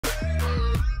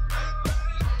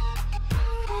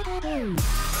Good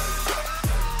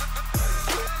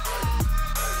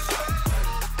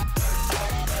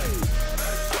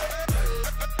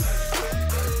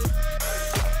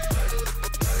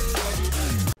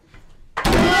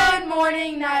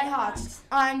morning, Nighthawks.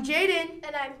 I'm Jaden.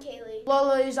 And I'm Kaylee.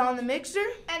 Lola is on the mixer.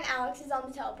 And Alex is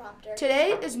on the teleprompter.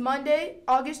 Today is Monday,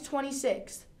 August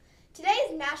 26th. Today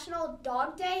is National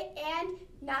Dog Day and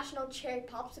National Cherry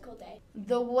Popsicle Day.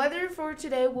 The weather for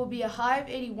today will be a high of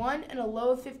 81 and a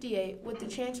low of 58 with the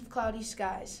chance of cloudy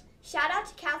skies. Shout out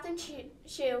to Catherine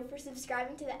Shu for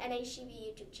subscribing to the NHTV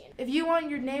YouTube channel. If you want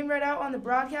your name read out on the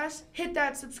broadcast, hit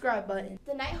that subscribe button.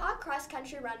 The Nighthawk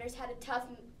cross-country runners had a tough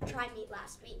tri-meet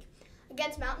last week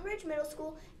against Mountain Ridge Middle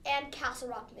School and Castle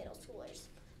Rock Middle Schoolers.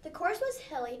 The course was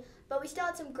hilly, but we still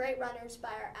had some great runners by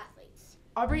our athletes.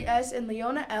 Aubrey S. and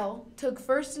Leona L. took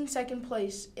first and second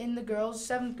place in the girls'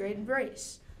 7th grade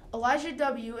race. Elijah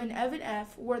W. and Evan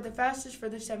F. were the fastest for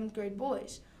the 7th grade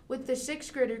boys, with the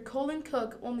 6th grader Colin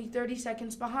Cook only 30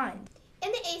 seconds behind.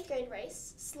 In the 8th grade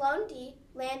race, Sloan D.,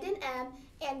 Landon M.,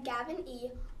 and Gavin E.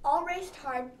 all raced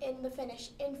hard in the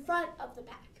finish in front of the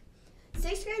pack.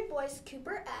 6th grade boys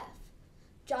Cooper F.,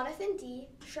 Jonathan D.,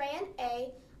 Shreyan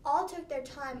A. all took their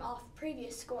time off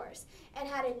previous scores and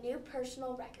had a new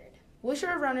personal record. Wish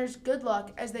our runners good luck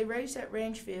as they race at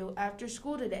Ranchview after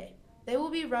school today. They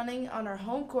will be running on our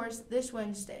home course this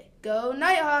Wednesday. Go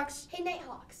Nighthawks! Hey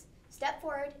Nighthawks! Step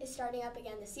Forward is starting up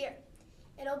again this year.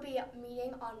 It'll be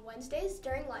meeting on Wednesdays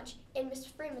during lunch in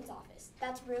Mr. Freeman's office.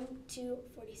 That's room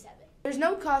 247. There's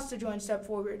no cost to join Step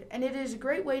Forward, and it is a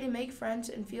great way to make friends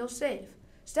and feel safe.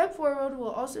 Step Forward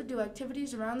will also do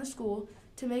activities around the school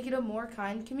to make it a more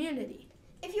kind community.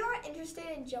 If you are interested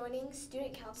in joining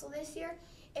Student Council this year,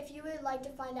 if you would like to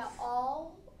find out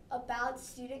all about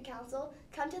Student Council,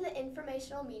 come to the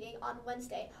informational meeting on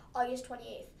Wednesday, August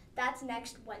 28th. That's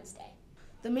next Wednesday.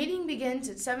 The meeting begins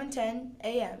at 7:10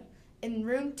 a.m. in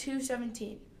room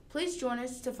 217. Please join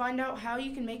us to find out how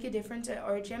you can make a difference at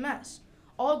RHMS.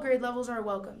 All grade levels are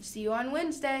welcome. See you on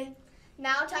Wednesday.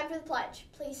 Now time for the pledge.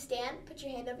 Please stand, put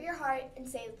your hand over your heart, and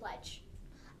say the pledge.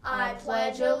 I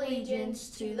pledge allegiance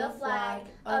to the flag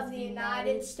of the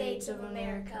United States of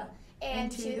America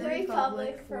and to the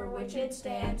republic for which it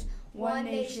stands, one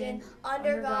nation,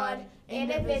 under God,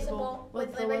 indivisible,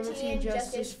 with liberty and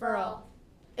justice for all.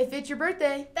 If it's your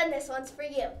birthday, then this one's for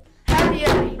you. Happy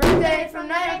birthday from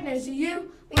Nighthawk News to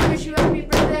you. We wish you a happy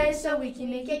birthday so we can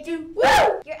make it too.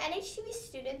 Woo! Your NHTV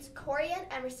students, Corey and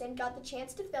Emerson, got the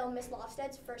chance to film Miss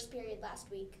Lofstad's first period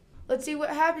last week. Let's see what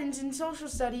happens in social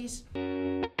studies.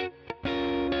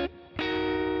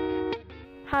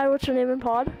 Hi, what's your name in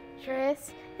pod?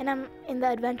 Tris, and I'm in the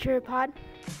adventure pod.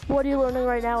 What are you learning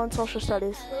right now in social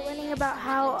studies? We're learning about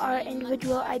how our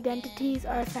individual identities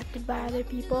are affected by other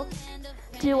people.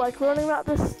 Do you like learning about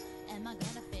this?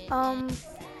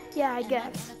 Yeah, I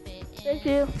guess. Thank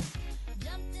you.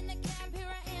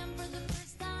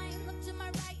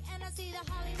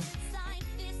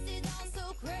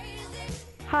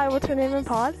 Hi, what's your name in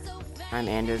pod? I'm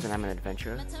Anders and I'm an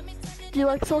adventurer. Do you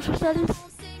like social studies?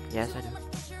 Yes, I do.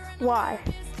 Why?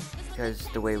 Because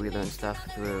the way we learn stuff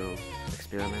through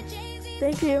experiments.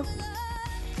 Thank you.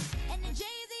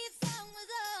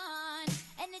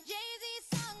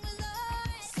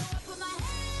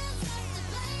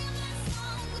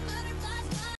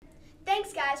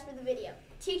 Thanks guys for the video.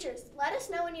 Teachers, let us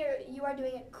know when you are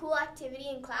doing a cool activity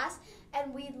in class,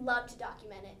 and we'd love to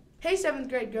document it. Hey 7th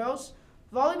grade girls,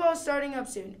 volleyball is starting up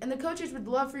soon and the coaches would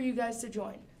love for you guys to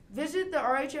join. Visit the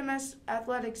RHMS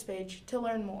athletics page to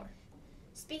learn more.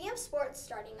 Speaking of sports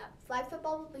starting up, flag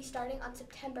football will be starting on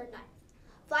September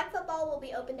 9th. Flag football will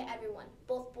be open to everyone,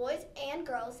 both boys and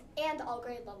girls, and all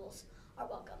grade levels are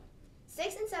welcome.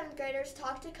 6th and 7th graders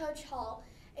talk to Coach Hall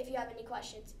if you have any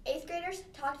questions. 8th graders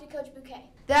talk to Coach Bouquet.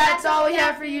 That's all we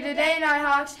have for you today,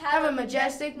 Nighthawks. Have a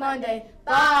majestic Monday.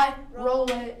 Bye.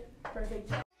 Roll it.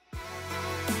 Perfect.